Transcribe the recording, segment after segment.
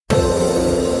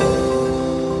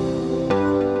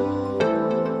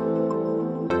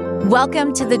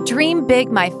Welcome to the Dream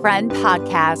Big, My Friend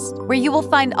podcast, where you will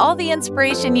find all the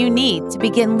inspiration you need to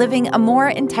begin living a more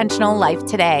intentional life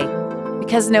today.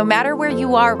 Because no matter where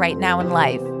you are right now in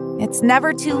life, it's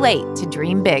never too late to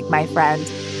dream big, my friend.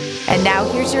 And now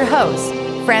here's your host,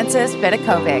 Frances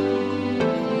Vidakovic.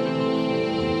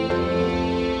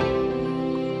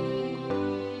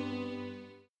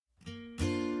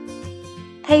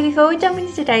 Hey, before we jump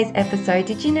into today's episode,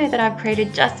 did you know that I've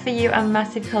created just for you a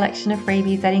massive collection of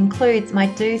freebies that includes my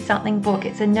Do Something book?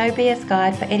 It's a no BS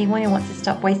guide for anyone who wants to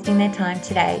stop wasting their time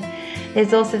today.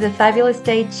 There's also the Fabulous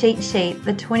Day cheat sheet,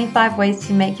 the 25 ways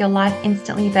to make your life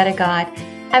instantly better guide.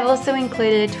 I've also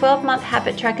included a 12-month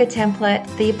habit tracker template,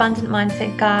 the Abundant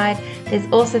Mindset guide. There's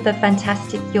also the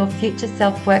fantastic Your Future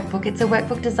Self workbook. It's a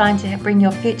workbook designed to bring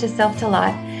your future self to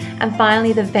life. And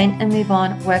finally, the Vent and Move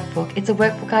On workbook. It's a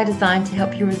workbook I designed to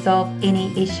help you resolve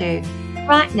any issue.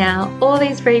 Right now, all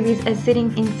these freebies are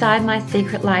sitting inside my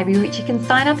secret library, which you can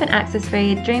sign up and access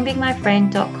via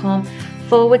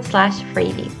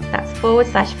dreambigmyfriend.com/freebies. That's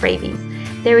 /freebies.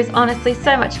 There is honestly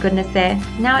so much goodness there.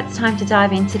 Now it's time to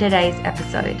dive into today's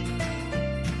episode.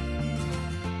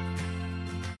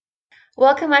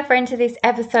 Welcome, my friend, to this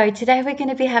episode. Today we're going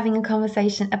to be having a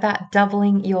conversation about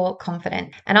doubling your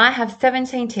confidence. And I have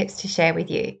 17 tips to share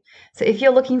with you. So if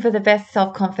you're looking for the best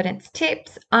self-confidence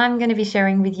tips, I'm going to be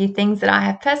sharing with you things that I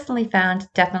have personally found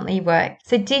definitely work.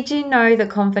 So did you know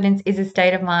that confidence is a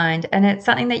state of mind, and it's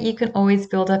something that you can always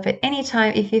build up at any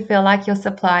time if you feel like your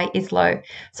supply is low?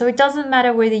 So it doesn't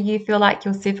matter whether you feel like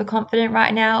you're super confident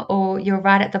right now or you're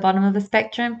right at the bottom of the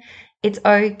spectrum. It's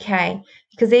okay,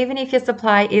 because even if your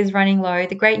supply is running low,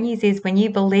 the great news is when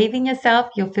you believe in yourself,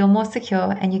 you'll feel more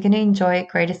secure and you're going to enjoy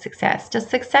greater success.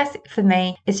 Just success for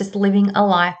me is just living a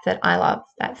life that I love.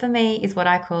 That for me is what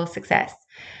I call success.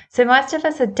 So most of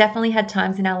us have definitely had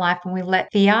times in our life when we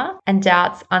let fear and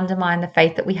doubts undermine the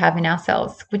faith that we have in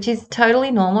ourselves, which is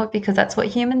totally normal because that's what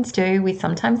humans do. We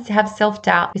sometimes have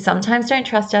self-doubt. We sometimes don't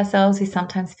trust ourselves. We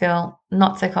sometimes feel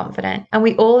not so confident. And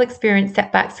we all experience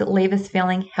setbacks that leave us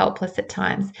feeling helpless at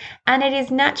times. And it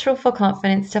is natural for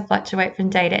confidence to fluctuate from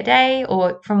day to day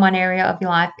or from one area of your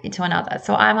life into another.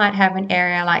 So I might have an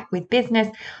area like with business,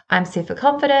 I'm super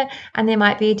confident, and there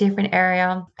might be a different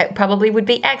area. It probably would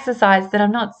be exercise that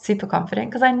I'm not super confident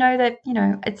because I know that,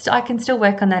 I can still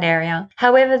work on that area.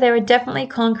 However, there are definitely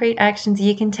concrete actions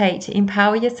you can take to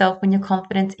empower yourself when your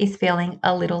confidence is feeling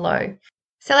a little low.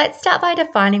 So let's start by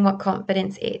defining what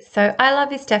confidence is. So I love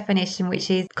this definition,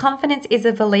 which is confidence is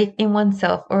a belief in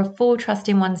oneself or a full trust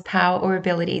in one's power or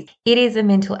abilities. It is a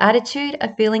mental attitude,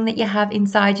 a feeling that you have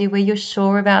inside you where you're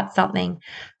sure about something.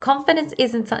 Confidence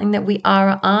isn't something that we are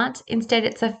or aren't. Instead,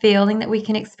 it's a feeling that we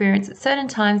can experience at certain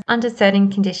times under certain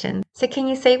conditions. So can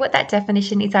you see what that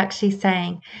definition is actually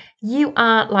saying? You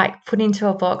aren't like put into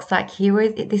a box like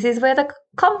this is where the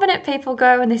confident people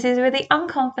go and this is where the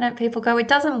unconfident people go. It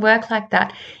doesn't work like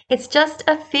that. It's just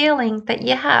a feeling that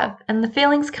you have, and the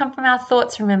feelings come from our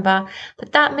thoughts, remember.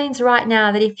 But that means right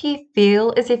now that if you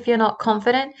feel as if you're not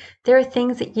confident, there are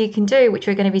things that you can do, which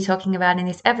we're going to be talking about in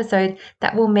this episode,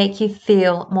 that will make you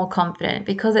feel more confident,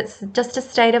 because it's just a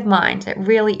state of mind. It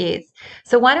really is.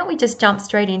 So why don't we just jump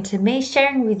straight into me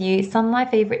sharing with you some of my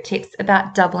favorite tips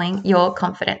about doubling your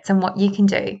confidence and what you can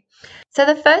do. So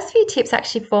the first few tips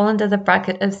actually fall under the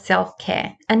bracket of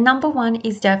self-care. And number one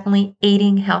is definitely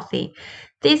eating healthy.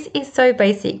 This is so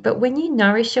basic, but when you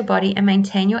nourish your body and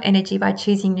maintain your energy by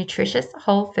choosing nutritious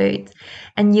whole foods,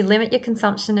 and you limit your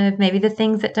consumption of maybe the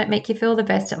things that don't make you feel the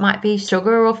best, it might be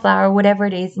sugar or flour or whatever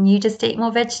it is, and you just eat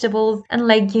more vegetables and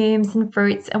legumes and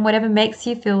fruits and whatever makes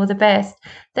you feel the best,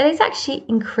 that is actually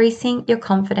increasing your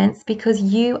confidence because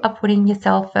you are putting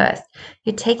yourself first.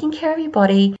 You're taking care of your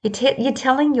body. You're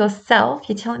telling yourself,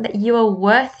 you're telling that you are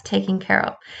worth taking care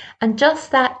of. And just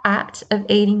that act of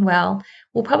eating well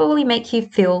will probably make you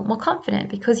feel more confident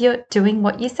because you're doing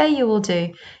what you say you will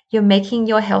do. You're making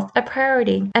your health a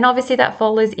priority. And obviously that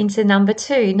follows into number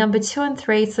two. Number 2 and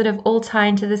 3 sort of all tie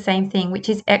into the same thing, which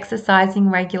is exercising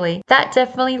regularly. That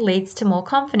definitely leads to more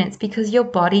confidence because your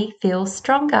body feels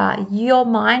stronger. Your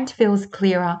mind feels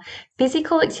clearer.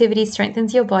 Physical activity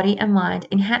strengthens your body and mind,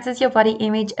 enhances your body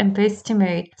image, and boosts your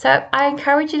mood. So I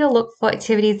encourage you to look for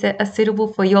activities that are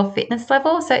suitable for your fitness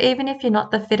level. So even if you're not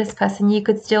the fittest person, you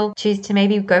could still choose to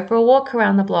maybe go for a walk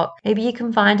around the block. Maybe you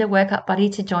can find a workout buddy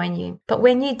to join you. But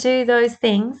when you do those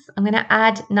things, I'm going to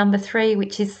add number 3,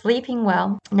 which is sleeping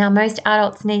well. Now, most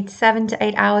adults need 7 to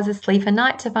 8 hours of sleep a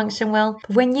night to function well.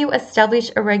 But when you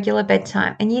establish a regular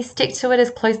bedtime and you stick to it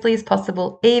as closely as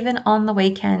possible, even on the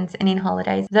weekends and in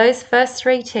holidays, those first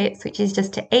 3 tips, which is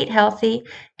just to eat healthy,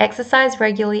 exercise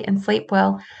regularly, and sleep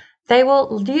well, they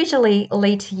will usually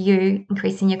lead to you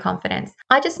increasing your confidence.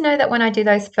 I just know that when I do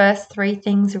those first 3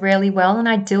 things really well and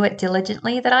I do it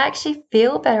diligently, that I actually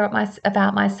feel better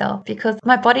about myself because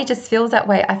my body just feels that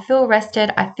way. I feel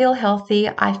rested, I feel healthy,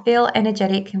 I feel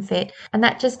energetic and fit, and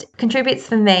that just contributes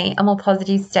for me a more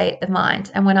positive state of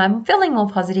mind. And when I'm feeling more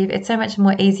positive, it's so much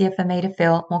more easier for me to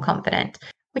feel more confident.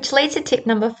 Which leads to tip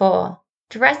number 4,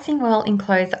 dressing well in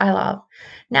clothes I love.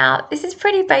 Now, this is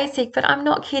pretty basic, but I'm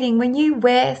not kidding. When you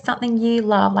wear something you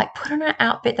love, like put on an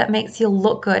outfit that makes you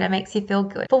look good and makes you feel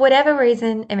good, for whatever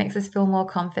reason, it makes us feel more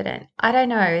confident. I don't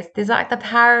know. There's like the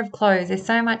power of clothes. There's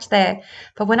so much there.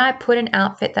 But when I put an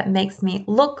outfit that makes me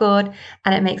look good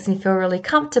and it makes me feel really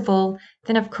comfortable,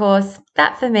 then of course,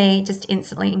 that for me just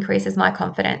instantly increases my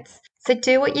confidence. So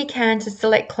do what you can to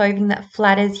select clothing that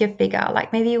flatters your figure.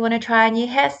 Like maybe you want to try a new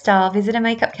hairstyle, visit a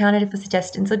makeup counter for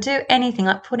suggestions, or do anything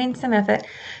like put in some effort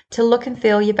to look and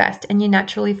feel your best and you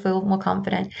naturally feel more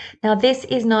confident. Now, this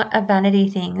is not a vanity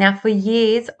thing. Now, for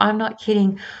years, I'm not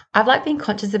kidding, I've been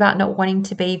conscious about not wanting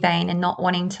to be vain and not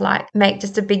wanting to make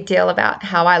just a big deal about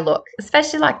how I look,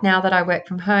 especially now that I work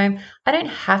from home. I don't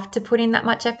have to put in that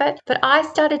much effort, but I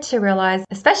started to realize,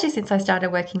 especially since I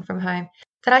started working from home,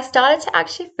 that I started to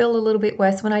actually feel a little bit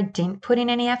worse when I didn't put in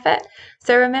any effort.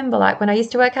 So remember, when I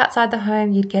used to work outside the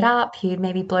home, you'd get up, you'd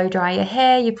maybe blow dry your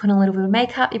hair, you put on a little bit of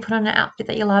makeup, you put on an outfit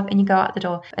that you love, and you go out the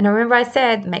door. And I remember I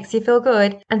said, it makes you feel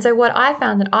good. And so what I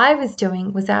found that I was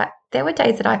doing was that there were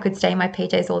days that I could stay in my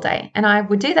PJs all day. And I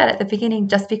would do that at the beginning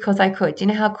just because I could. Do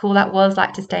you know how cool that was,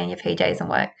 to stay in your PJs and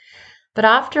work? But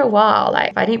after a while,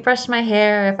 if I didn't brush my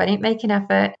hair, if I didn't make an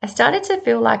effort, I started to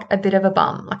feel like a bit of a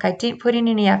bum. I didn't put in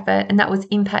any effort and that was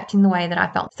impacting the way that I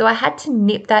felt. So I had to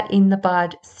nip that in the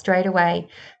bud straight away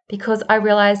because I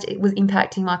realized it was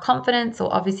impacting my confidence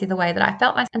or obviously the way that I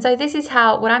felt myself. And so this is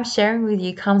how what I'm sharing with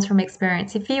you comes from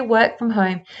experience. If you work from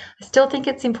home, I still think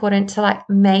it's important to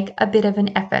make a bit of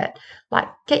an effort.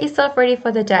 Get yourself ready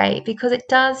for the day because it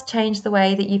does change the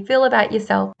way that you feel about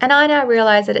yourself. And I now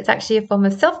realize that it's actually a form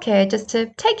of self-care just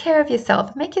to take care of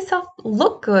yourself, make yourself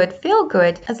look good, feel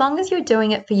good, as long as you're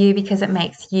doing it for you because it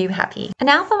makes you happy. And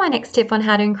now for my next tip on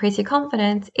how to increase your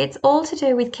confidence, it's all to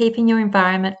do with keeping your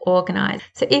environment organized.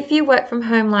 So if you work from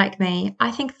home like me,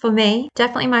 I think for me,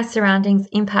 definitely my surroundings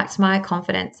impact my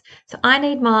confidence. So I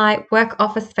need my work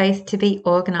office space to be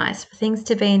organized, for things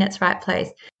to be in its right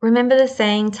place. Remember the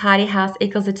saying, tidy house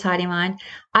equals a tidy mind?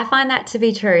 I find that to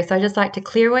be true. So I just like to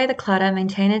clear away the clutter,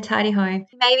 maintain a tidy home.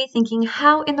 You may be thinking,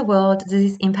 how in the world does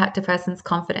this impact a person's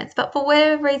confidence? But for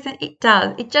whatever reason, it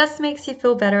does. It just makes you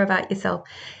feel better about yourself.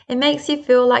 It makes you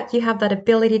feel like you have that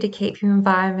ability to keep your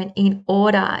environment in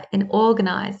order and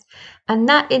organized. And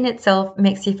that in itself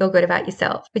makes you feel good about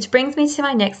yourself. Which brings me to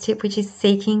my next tip, which is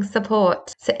seeking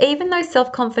support. So even though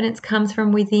self-confidence comes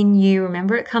from within you,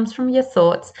 remember it comes from your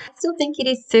thoughts, I still think it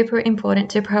is super important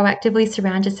to proactively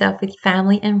surround yourself with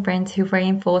family and friends who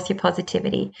reinforce your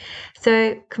positivity.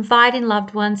 So confide in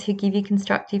loved ones who give you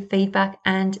constructive feedback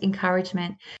and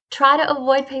encouragement. Try to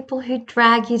avoid people who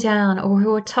drag you down or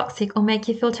who are toxic or make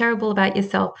you feel terrible about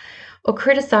yourself or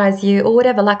criticize you or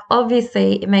whatever.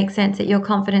 Obviously it makes sense that your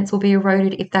confidence will be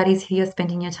eroded if that is who you're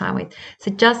spending your time with.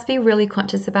 So just be really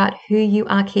conscious about who you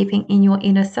are keeping in your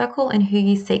inner circle and who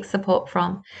you seek support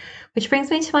from. Which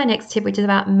brings me to my next tip, which is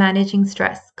about managing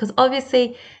stress. Because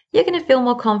obviously you're going to feel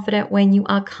more confident when you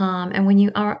are calm and when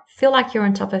you feel like you're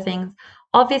on top of things.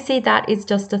 Obviously, that is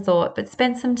just a thought, but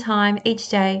spend some time each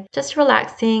day just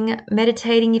relaxing,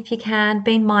 meditating if you can,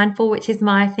 being mindful, which is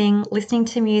my thing, listening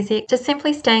to music, just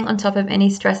simply staying on top of any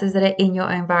stresses that are in your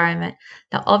environment.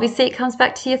 Now, obviously, it comes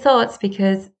back to your thoughts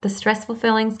because the stressful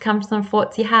feelings come from the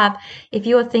thoughts you have. If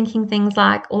you are thinking things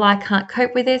like, well, I can't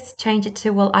cope with this, change it to,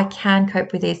 well, I can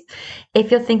cope with this.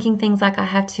 If you're thinking things like, I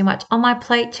have too much on my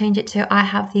plate, change it to, I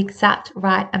have the exact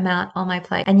right amount on my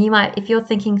plate. And you might, if you're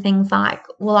thinking things like,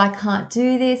 well, I can't do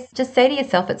this, just say to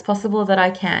yourself, it's possible that I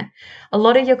can. A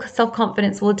lot of your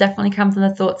self-confidence will definitely come from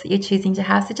the thoughts that you're choosing to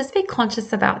have. So just be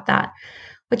conscious about that.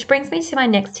 Which brings me to my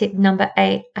next tip, number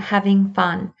 8, having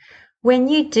fun. When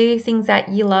you do things that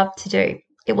you love to do,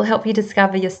 it will help you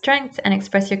discover your strengths and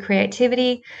express your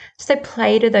creativity. So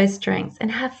play to those strengths and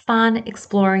have fun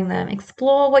exploring them.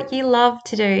 Explore what you love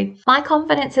to do. My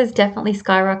confidence has definitely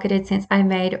skyrocketed since I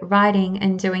made writing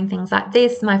and doing things like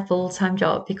this my full-time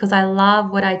job because I love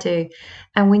what I do.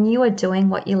 And when you are doing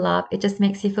what you love, it just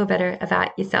makes you feel better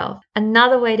about yourself.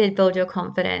 Another way to build your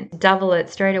confidence, double it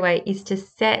straight away, is to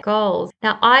set goals.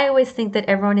 Now, I always think that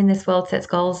everyone in this world sets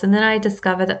goals, and then I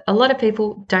discover that a lot of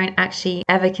people don't actually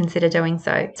ever consider doing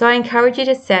so. episode. So I encourage you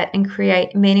to set and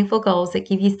create meaningful goals that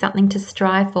give you something to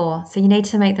strive for. So you need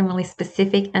to make them really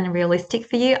specific and realistic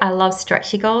for you. I love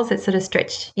stretchy goals that sort of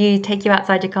stretch you, take you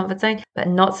outside your comfort zone, but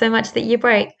not so much that you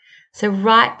break. So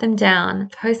write them down,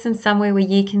 post them somewhere where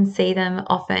you can see them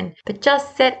often, but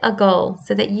just set a goal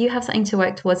so that you have something to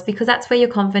work towards, because that's where your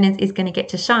confidence is going to get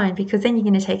to shine, because then you're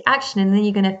going to take action and then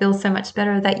you're going to feel so much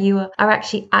better that you are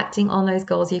actually acting on those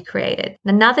goals you created.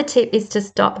 Another tip is to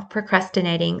stop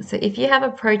procrastinating. So if you have a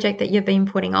project that you've been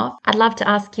putting off, I'd love to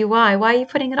ask you why. Why are you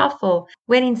putting it off for?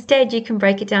 When instead you can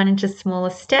break it down into smaller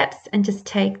steps and just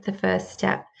take the first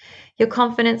step. Your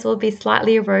confidence will be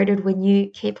slightly eroded when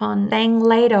you keep on saying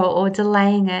later or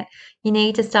delaying it. You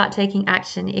need to start taking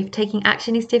action. If taking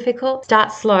action is difficult,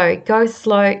 start slow, go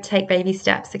slow, take baby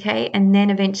steps, okay? And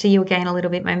then eventually you'll gain a little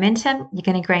bit momentum. You're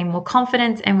going to gain more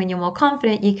confidence. And when you're more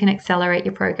confident, you can accelerate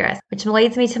your progress, which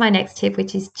leads me to my next tip,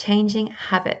 which is changing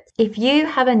habits. If you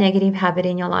have a negative habit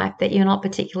in your life that you're not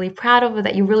particularly proud of or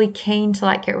that you're really keen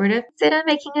to get rid of, consider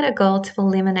making it a goal to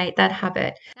eliminate that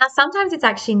habit. Now, sometimes it's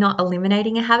actually not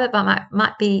eliminating a habit, but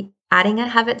might be adding a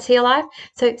habit to your life.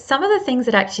 So some of the things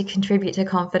that actually contribute to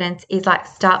confidence is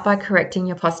start by correcting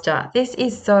your posture. This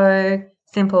is so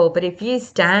simple, but if you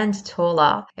stand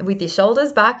taller with your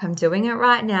shoulders back, I'm doing it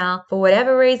right now, for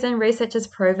whatever reason, research has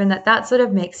proven that sort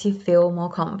of makes you feel more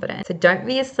confident. So don't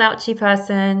be a slouchy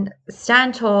person,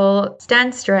 stand tall,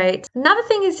 stand straight. Another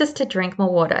thing is just to drink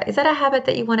more water. Is that a habit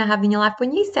that you want to have in your life?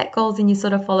 When you set goals and you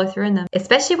sort of follow through in them,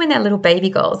 especially when they're little baby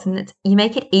goals, and you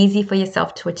make it easy for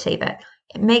yourself to achieve it.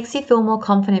 It makes you feel more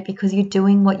confident because you're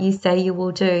doing what you say you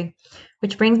will do.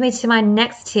 Which brings me to my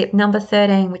next tip, number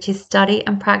 13, which is study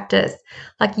and practice.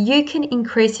 You can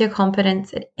increase your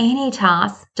confidence at any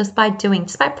task just by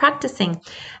practicing,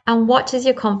 and watch as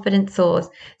your confidence soars.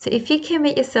 So if you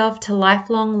commit yourself to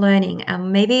lifelong learning,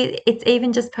 and maybe it's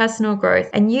even just personal growth,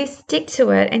 and you stick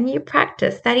to it and you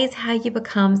practice, that is how you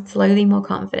become slowly more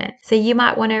confident. So you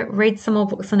might want to read some more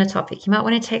books on a topic. You might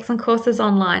want to take some courses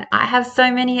online. I have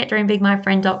so many at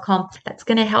dreambigmyfriend.com that's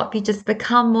going to help you just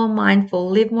become more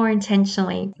mindful, live more intentionally,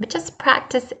 but just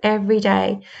practice every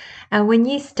day. And when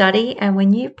you study and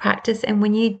when you practice and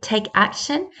when you take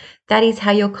action, that is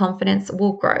how your confidence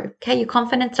will grow. Okay, your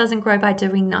confidence doesn't grow by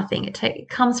doing nothing. It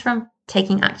comes from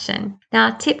taking action. Now,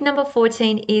 tip number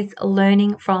 14 is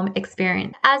learning from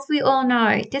experience. As we all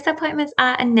know, disappointments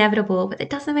are inevitable, but it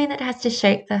doesn't mean that it has to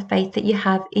shake the faith that you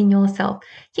have in yourself.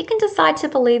 You can decide to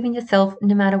believe in yourself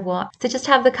no matter what. So just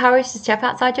have the courage to step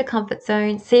outside your comfort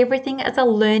zone, see everything as a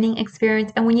learning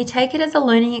experience. And when you take it as a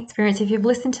learning experience, if you've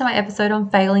listened to my episode on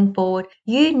failing forward,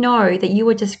 you know that you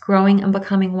are just growing and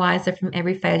becoming wiser from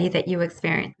every failure that you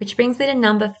experience. Which brings me to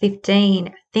number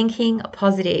 15, thinking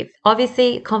positive.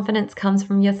 Obviously, confidence comes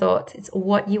from your thoughts. It's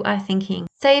what you are thinking.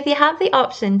 So if you have the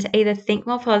option to either think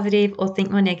more positive or think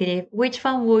more negative, which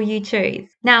one will you choose?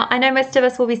 Now, I know most of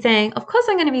us will be saying, of course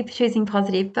I'm going to be choosing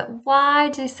positive, but why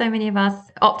do so many of us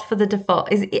opt for the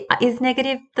default? Is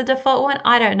negative the default one?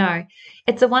 I don't know.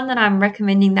 It's the one that I'm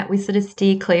recommending that we sort of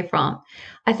steer clear from.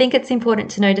 I think it's important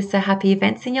to notice the happy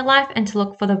events in your life and to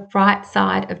look for the bright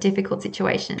side of difficult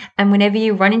situations. And whenever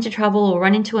you run into trouble or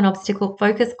run into an obstacle,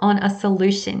 focus on a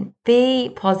solution.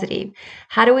 Be positive.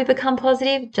 How do we become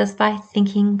positive? Just by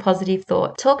thinking positive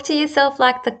thoughts. Talk to yourself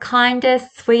like the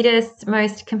kindest, sweetest,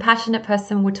 most compassionate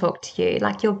person would talk to you,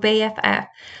 like your BFF.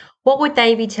 What would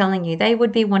they be telling you? They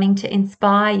would be wanting to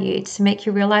inspire you, to make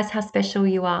you realize how special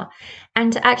you are,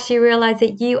 and to actually realize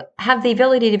that you have the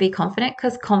ability to be confident,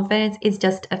 because confidence is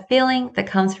just a feeling that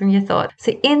comes from your thoughts.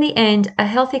 So in the end, a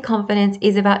healthy confidence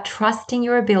is about trusting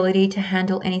your ability to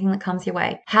handle anything that comes your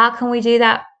way. How can we do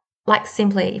that?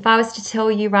 Simply, if I was to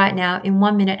tell you right now in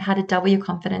 1 minute how to double your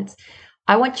confidence,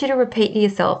 I want you to repeat to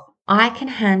yourself, I can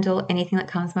handle anything that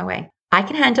comes my way. I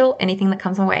can handle anything that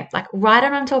comes my way. Write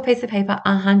it onto a piece of paper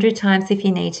 100 times if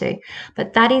you need to.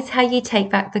 But that is how you take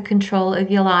back the control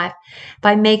of your life,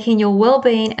 by making your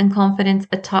well-being and confidence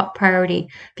a top priority.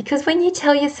 Because when you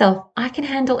tell yourself, I can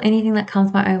handle anything that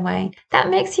comes my own way, that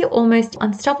makes you almost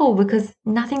unstoppable, because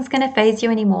nothing's going to faze you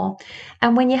anymore.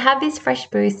 And when you have this fresh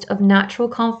boost of natural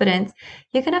confidence,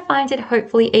 you're going to find it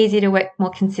hopefully easier to work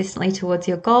more consistently towards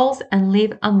your goals and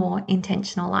live a more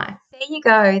intentional life. There you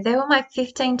go. They were my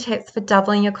 15 tips for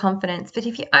doubling your confidence. But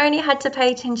if you only had to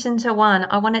pay attention to one,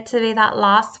 I want it to be that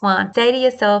last one. Say to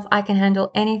yourself, I can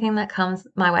handle anything that comes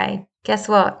my way. Guess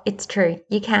what? It's true.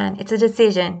 You can. It's a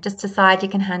decision. Just decide you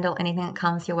can handle anything that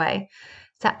comes your way.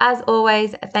 So as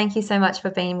always, thank you so much for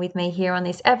being with me here on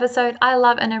this episode. I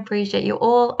love and appreciate you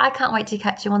all. I can't wait to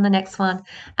catch you on the next one.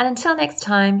 And until next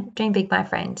time, dream big, my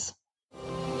friend.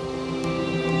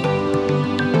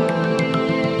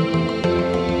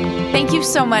 Thank Thank you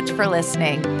so much for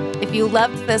listening. If you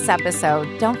loved this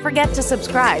episode, don't forget to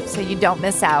subscribe so you don't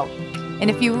miss out. And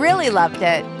if you really loved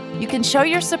it, you can show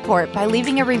your support by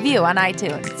leaving a review on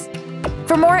iTunes.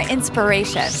 For more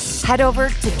inspiration, head over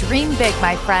to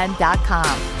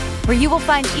dreambigmyfriend.com, where you will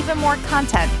find even more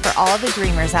content for all the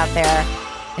dreamers out there.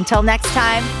 Until next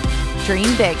time,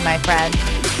 dream big, my friend.